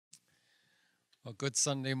Well, good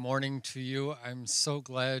Sunday morning to you. I'm so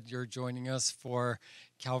glad you're joining us for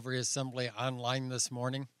Calvary Assembly online this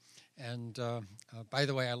morning. And by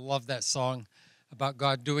the way, I love that song about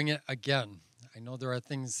God doing it again. I know there are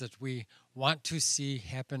things that we want to see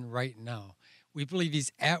happen right now. We believe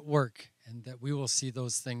He's at work and that we will see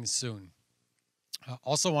those things soon. I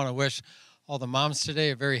also want to wish all the moms today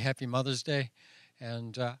a very happy Mother's Day.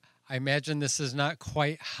 And I imagine this is not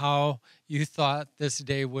quite how you thought this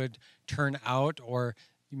day would turn out, or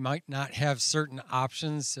you might not have certain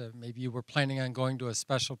options. Maybe you were planning on going to a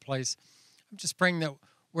special place. I'm just praying that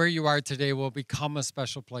where you are today will become a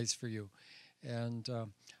special place for you. And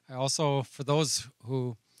I also, for those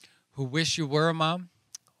who wish you were a mom,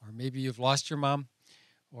 or maybe you've lost your mom,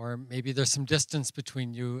 or maybe there's some distance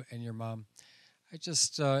between you and your mom, I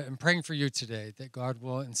just am praying for you today that God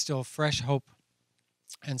will instill fresh hope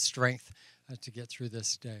and strength to get through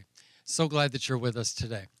this day. So glad that you're with us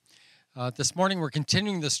today. This morning we're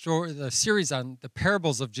continuing the series on the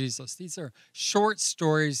parables of Jesus. These are short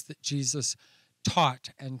stories that Jesus taught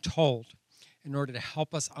and told in order to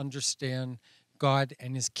help us understand God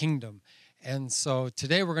and His kingdom. And so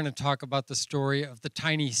today we're going to talk about the story of the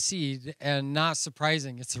tiny seed, and not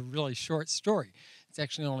surprising, it's a really short story. It's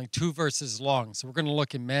actually only 2 verses long. So we're going to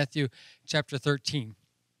look in Matthew chapter 13,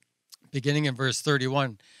 beginning in verse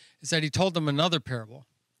 31. It said, He told them another parable.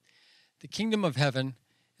 The kingdom of heaven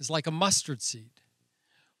is like a mustard seed,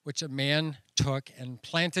 which a man took and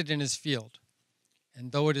planted in his field.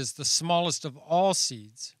 And though it is the smallest of all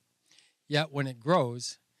seeds, yet when it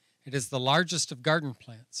grows, it is the largest of garden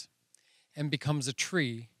plants and becomes a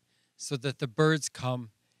tree, so that the birds come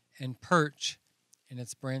and perch in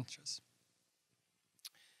its branches.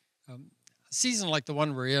 A season like the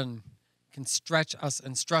one we're in can stretch us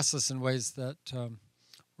and stress us in ways that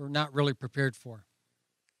we're not really prepared for.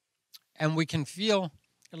 And we can feel,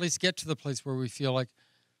 at least get to the place where we feel like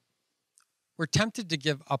we're tempted to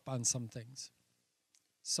give up on some things.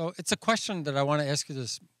 So it's a question that I want to ask you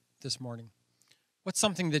this morning. What's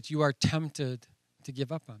something that you are tempted to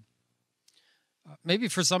give up on? Maybe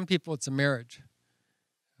for some people it's a marriage.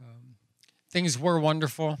 Things were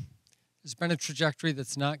wonderful. There's been a trajectory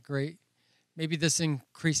that's not great. Maybe this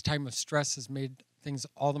increased time of stress has made things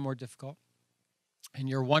all the more difficult. And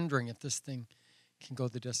you're wondering if this thing can go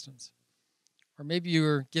the distance. Or maybe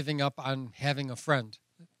you're giving up on having a friend.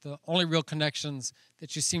 The only real connections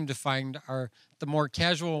that you seem to find are the more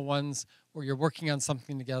casual ones where you're working on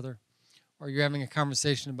something together, or you're having a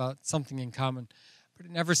conversation about something in common, but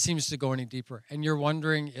it never seems to go any deeper. And you're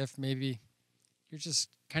wondering if maybe you're just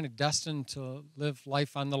kind of destined to live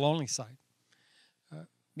life on the lonely side.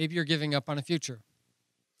 Maybe you're giving up on a future.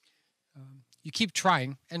 You keep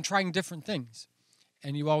trying and trying different things,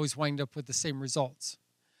 and you always wind up with the same results.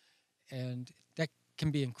 And that can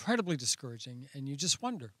be incredibly discouraging, and you just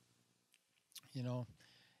wonder,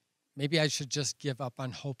 maybe I should just give up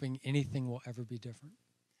on hoping anything will ever be different.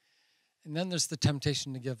 And then there's the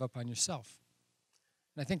temptation to give up on yourself.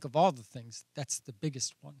 And I think of all the things, that's the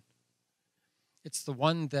biggest one. It's the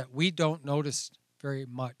one that we don't notice very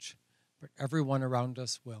much, but everyone around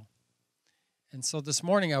us will. And so this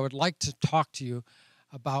morning I would like to talk to you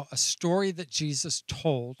about a story that Jesus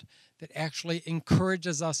told that actually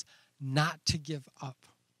encourages us not to give up.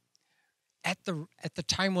 At the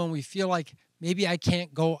time when we feel like maybe I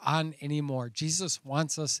can't go on anymore, Jesus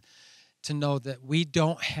wants us to know that we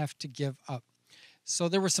don't have to give up. So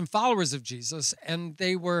there were some followers of Jesus, and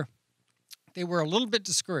they were a little bit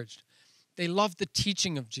discouraged. They loved the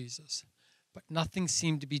teaching of Jesus, but nothing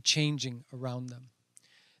seemed to be changing around them.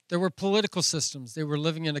 There were political systems. They were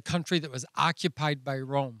living in a country that was occupied by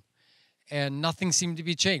Rome, and nothing seemed to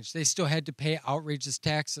be changed. They still had to pay outrageous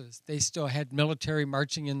taxes. They still had military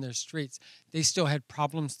marching in their streets. They still had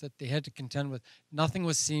problems that they had to contend with. Nothing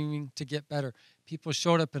was seeming to get better. People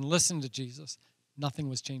showed up and listened to Jesus. Nothing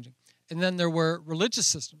was changing. And then there were religious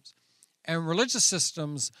systems. And religious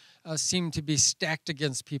systems seemed to be stacked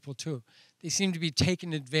against people too. They seemed to be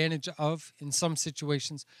taken advantage of in some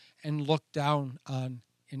situations and looked down on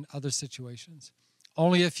in other situations.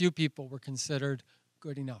 Only a few people were considered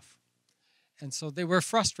good enough. And so they were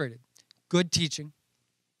frustrated. Good teaching,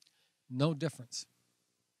 no difference.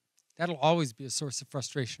 That'll always be a source of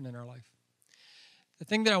frustration in our life. The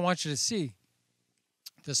thing that I want you to see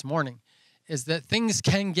this morning is that things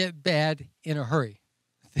can get bad in a hurry.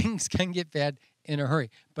 Things can get bad in a hurry,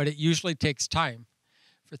 but it usually takes time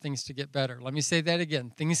for things to get better. Let me say that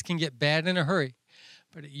again. Things can get bad in a hurry,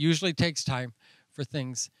 but it usually takes time for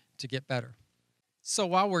things to get better. So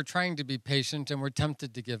while we're trying to be patient and we're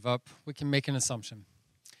tempted to give up, we can make an assumption.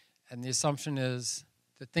 And the assumption is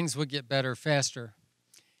that things would get better faster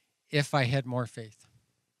if I had more faith,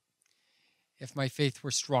 if my faith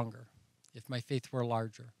were stronger, if my faith were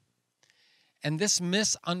larger. And this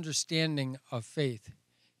misunderstanding of faith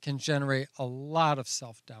can generate a lot of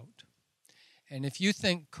self-doubt. And if you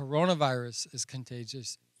think coronavirus is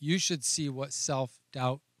contagious, you should see what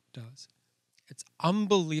self-doubt does. It's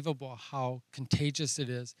unbelievable how contagious it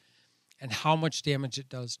is and how much damage it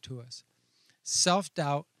does to us.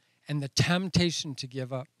 Self-doubt and the temptation to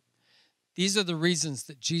give up. These are the reasons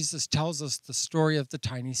that Jesus tells us the story of the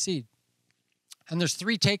tiny seed. And there's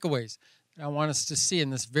 3 takeaways that I want us to see in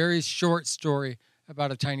this very short story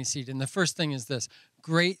about a tiny seed. And the first thing is this: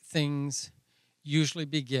 great things usually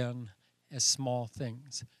begin as small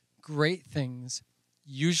things. Great things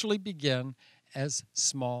usually begin as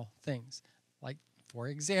small things. Like, for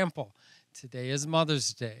example, today is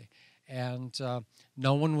Mother's Day, and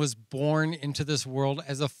no one was born into this world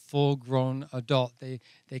as a full-grown adult. They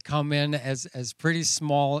come in as pretty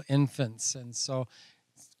small infants, and so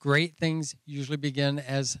great things usually begin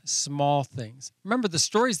as small things. Remember, the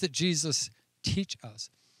stories that Jesus teach us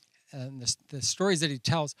and the stories that he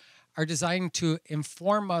tells are designed to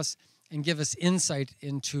inform us and give us insight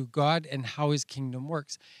into God and how his kingdom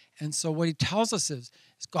works. And so what he tells us is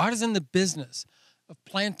God is in the business of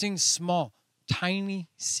planting small, tiny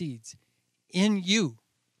seeds in you.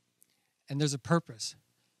 And there's a purpose,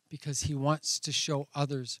 because he wants to show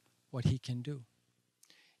others what he can do.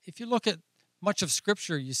 If you look at much of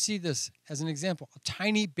Scripture, you see this as an example. A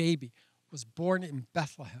tiny baby was born in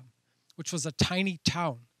Bethlehem, which was a tiny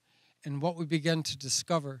town. And what we begin to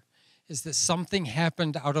discover is that something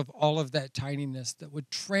happened out of all of that tininess that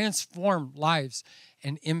would transform lives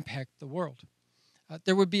and impact the world.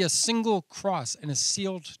 There would be a single cross and a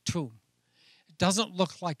sealed tomb. It doesn't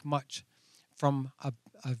look like much from a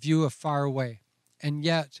view of far away. And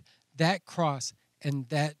yet, that cross and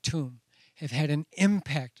that tomb have had an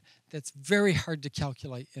impact that's very hard to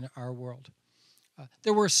calculate in our world.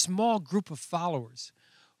 There were a small group of followers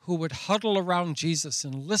who would huddle around Jesus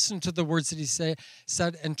and listen to the words that he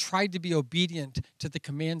said and tried to be obedient to the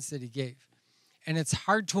commands that he gave. And it's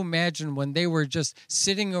hard to imagine when they were just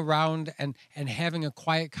sitting around and having a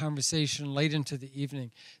quiet conversation late into the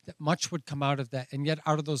evening that much would come out of that. And yet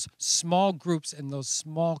out of those small groups and those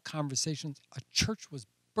small conversations, a church was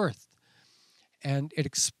birthed. And it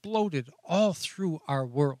exploded all through our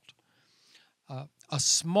world. A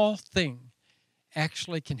small thing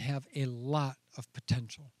actually can have a lot of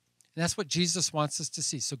potential. And that's what Jesus wants us to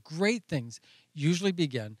see. So great things usually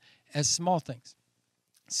begin as small things.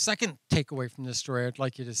 Second takeaway from this story I'd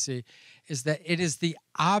like you to see is that it is the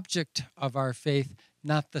object of our faith,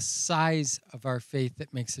 not the size of our faith,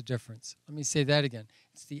 that makes a difference. Let me say that again.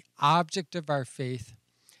 It's the object of our faith,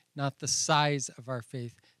 not the size of our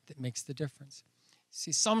faith, that makes the difference.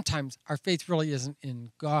 See, sometimes our faith really isn't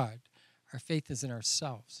in God. Our faith is in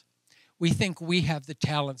ourselves. We think we have the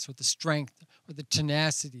talents or the strength or the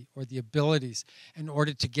tenacity or the abilities in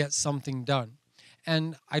order to get something done.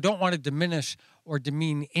 And I don't want to diminish or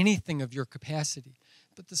demean anything of your capacity.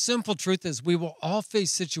 But the simple truth is we will all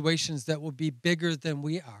face situations that will be bigger than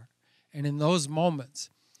we are. And in those moments,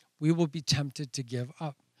 we will be tempted to give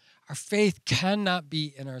up. Our faith cannot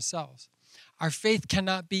be in ourselves. Our faith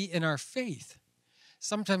cannot be in our faith.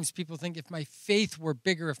 Sometimes people think if my faith were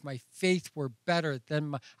bigger, if my faith were better,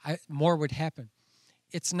 then more would happen.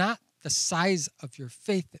 It's not the size of your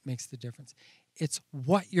faith that makes the difference. It's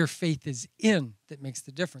what your faith is in that makes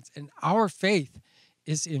the difference. And our faith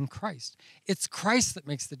is in Christ. It's Christ that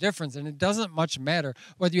makes the difference. And it doesn't much matter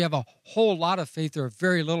whether you have a whole lot of faith or a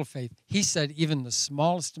very little faith. He said even the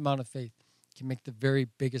smallest amount of faith can make the very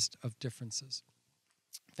biggest of differences.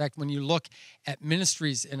 In fact, when you look at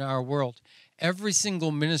ministries in our world, every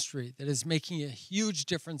single ministry that is making a huge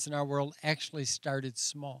difference in our world actually started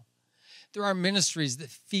small. There are ministries that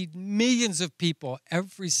feed millions of people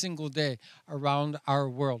every single day around our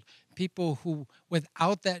world. People who,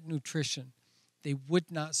 without that nutrition, they would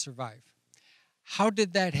not survive. How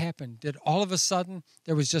did that happen? Did all of a sudden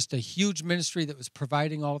there was just a huge ministry that was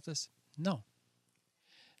providing all of this? No.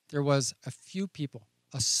 There was a few people,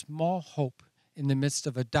 a small hope in the midst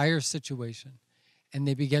of a dire situation, and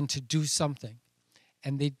they began to do something.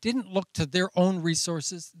 And they didn't look to their own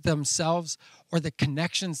resources themselves or the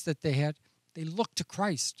connections that they had. They looked to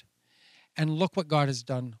Christ. And look what God has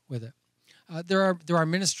done with it. There are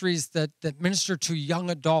ministries that minister to young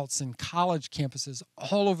adults in college campuses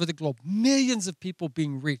all over the globe. Millions of people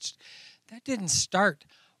being reached. That didn't start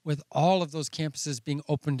with all of those campuses being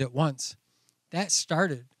opened at once. That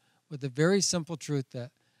started with the very simple truth that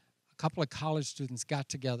a couple of college students got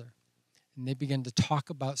together and they began to talk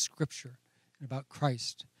about Scripture and about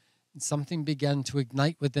Christ. And something began to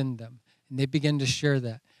ignite within them, and they began to share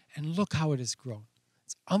that. And look how it has grown.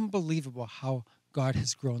 It's unbelievable how God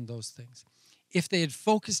has grown those things. If they had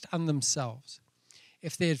focused on themselves,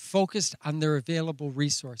 if they had focused on their available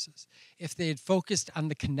resources, if they had focused on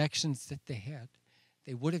the connections that they had,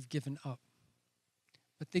 they would have given up.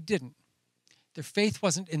 But they didn't. Their faith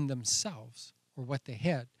wasn't in themselves or what they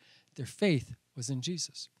had. Their faith was in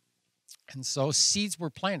Jesus. And so seeds were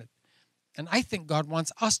planted. And I think God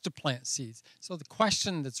wants us to plant seeds. So the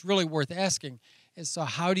question that's really worth asking is, so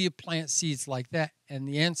how do you plant seeds like that? And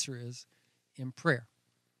the answer is in prayer.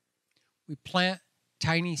 We plant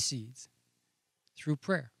tiny seeds through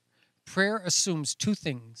prayer. Prayer assumes two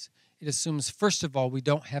things. It assumes, first of all, we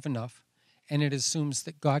don't have enough, and it assumes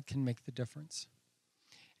that God can make the difference.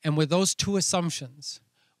 And with those two assumptions,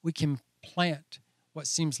 we can plant what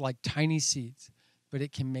seems like tiny seeds, but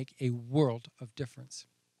it can make a world of difference.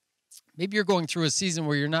 Maybe you're going through a season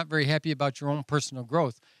where you're not very happy about your own personal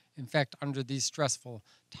growth. In fact, under these stressful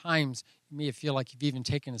times, you may feel like you've even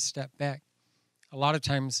taken a step back. A lot of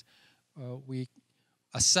times we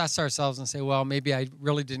assess ourselves and say, well, maybe I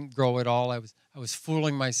really didn't grow at all. I was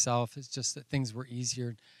fooling myself. It's just that things were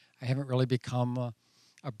easier. I haven't really become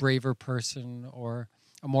a braver person or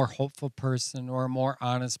a more hopeful person or a more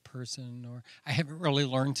honest person, or I haven't really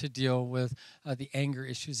learned to deal with the anger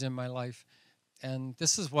issues in my life. And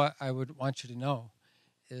this is what I would want you to know,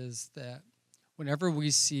 is that whenever we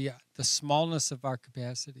see the smallness of our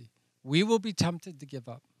capacity, we will be tempted to give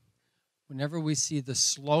up. Whenever we see the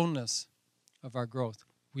slowness of our growth,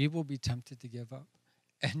 we will be tempted to give up.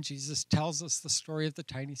 And Jesus tells us the story of the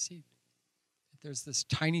tiny seed. There's this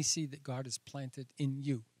tiny seed that God has planted in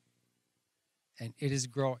you, and it is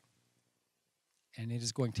growing, and it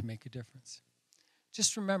is going to make a difference.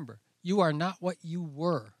 Just remember, you are not what you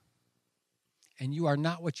were, and you are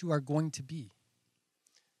not what you are going to be.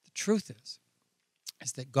 The truth is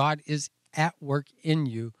that God is at work in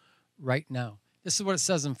you right now. This is what it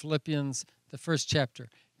says in Philippians, the first chapter.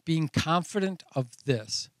 Being confident of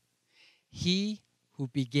this, he who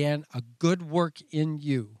began a good work in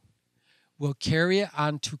you will carry it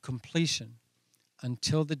on to completion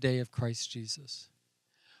until the day of Christ Jesus.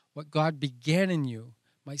 What God began in you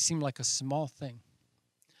might seem like a small thing,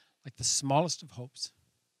 like the smallest of hopes,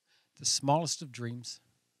 the smallest of dreams,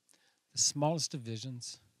 the smallest of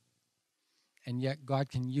visions, and yet God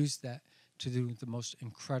can use that to do the most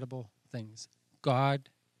incredible things. God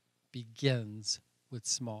begins with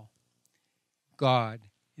small. God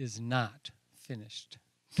is not finished.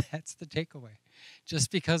 That's the takeaway. Just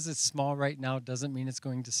because it's small right now doesn't mean it's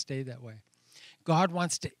going to stay that way. God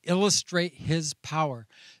wants to illustrate his power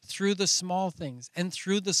through the small things and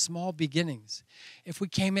through the small beginnings. If we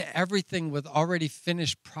came at everything with already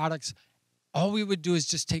finished products, all we would do is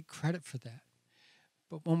just take credit for that.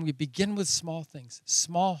 But when we begin with small things,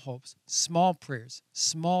 small hopes, small prayers,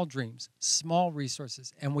 small dreams, small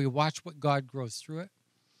resources, and we watch what God grows through it,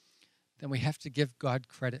 then we have to give God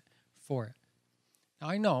credit for it. Now,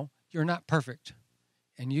 I know you're not perfect,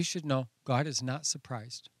 and you should know God is not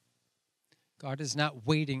surprised. God is not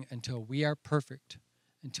waiting until we are perfect,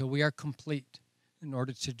 until we are complete, in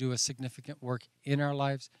order to do a significant work in our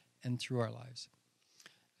lives and through our lives.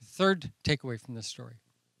 The third takeaway from this story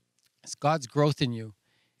is God's growth in you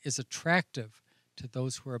is attractive to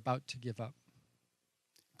those who are about to give up.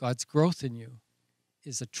 God's growth in you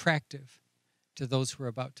is attractive to those who are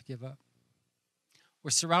about to give up. We're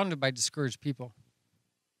surrounded by discouraged people.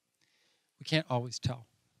 We can't always tell.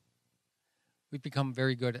 We've become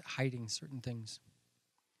very good at hiding certain things.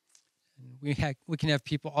 And we can have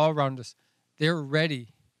people all around us. They're ready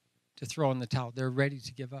to throw in the towel. They're ready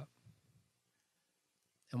to give up.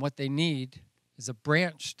 And what they need is a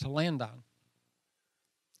branch to land on.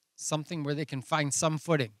 Something where they can find some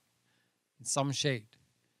footing and some shade.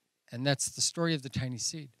 And that's the story of the tiny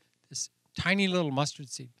seed. This tiny little mustard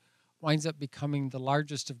seed winds up becoming the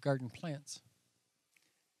largest of garden plants.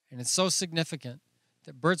 And it's so significant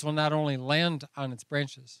that birds will not only land on its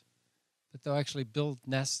branches, but they'll actually build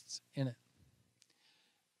nests in it.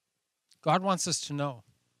 God wants us to know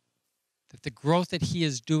that the growth that he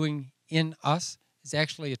is doing in us is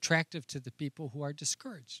actually attractive to the people who are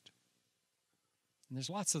discouraged. And there's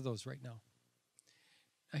lots of those right now.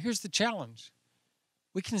 Now here's the challenge.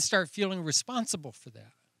 We can start feeling responsible for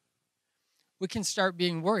that. We can start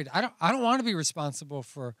being worried. I don't want to be responsible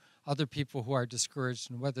for other people who are discouraged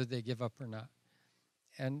and whether they give up or not.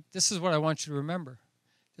 And this is what I want you to remember.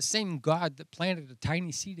 The same God that planted a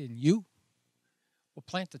tiny seed in you will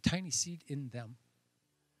plant a tiny seed in them.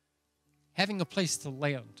 Having a place to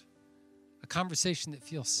land, a conversation that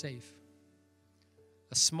feels safe,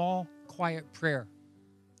 a small, quiet prayer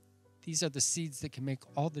these are the seeds that can make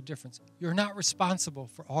all the difference. You're not responsible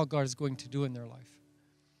for all God is going to do in their life,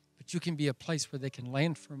 but you can be a place where they can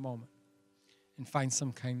land for a moment and find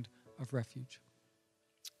some kind of refuge.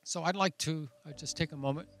 So I'd like to just take a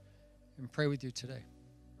moment and pray with you today.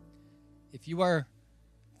 If you are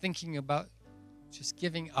thinking about just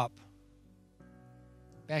giving up,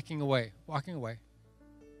 backing away, walking away,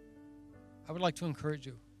 I would like to encourage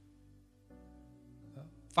you.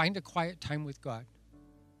 Find a quiet time with God.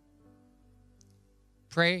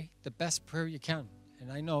 Pray the best prayer you can.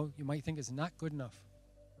 And I know you might think it's not good enough.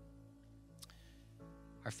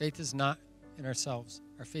 Our faith is not in ourselves.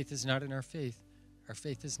 Our faith is not in our faith. Our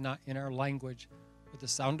faith is not in our language or the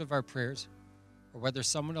sound of our prayers or whether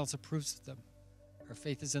someone else approves of them. Our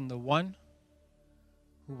faith is in the one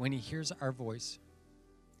who, when he hears our voice,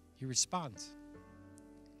 he responds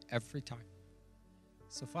every time.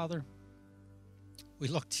 So, Father, we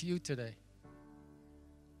look to you today.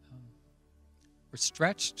 We're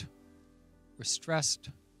stretched. We're stressed.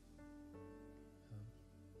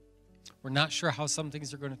 We're not sure how some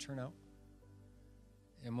things are going to turn out.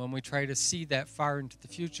 And when we try to see that far into the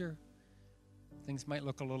future, things might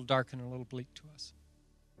look a little dark and a little bleak to us.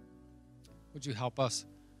 Would you help us?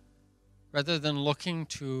 Rather than looking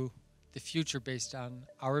to the future based on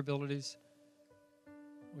our abilities,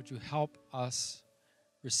 would you help us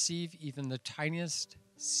receive even the tiniest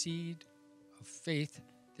seed of faith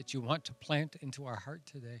that you want to plant into our heart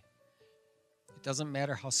today? It doesn't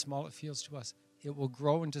matter how small it feels to us. It will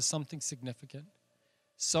grow into something significant,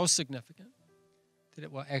 so significant that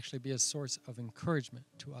it will actually be a source of encouragement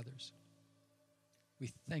to others.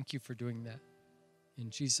 We thank you for doing that. In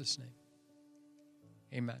Jesus' name,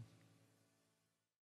 amen.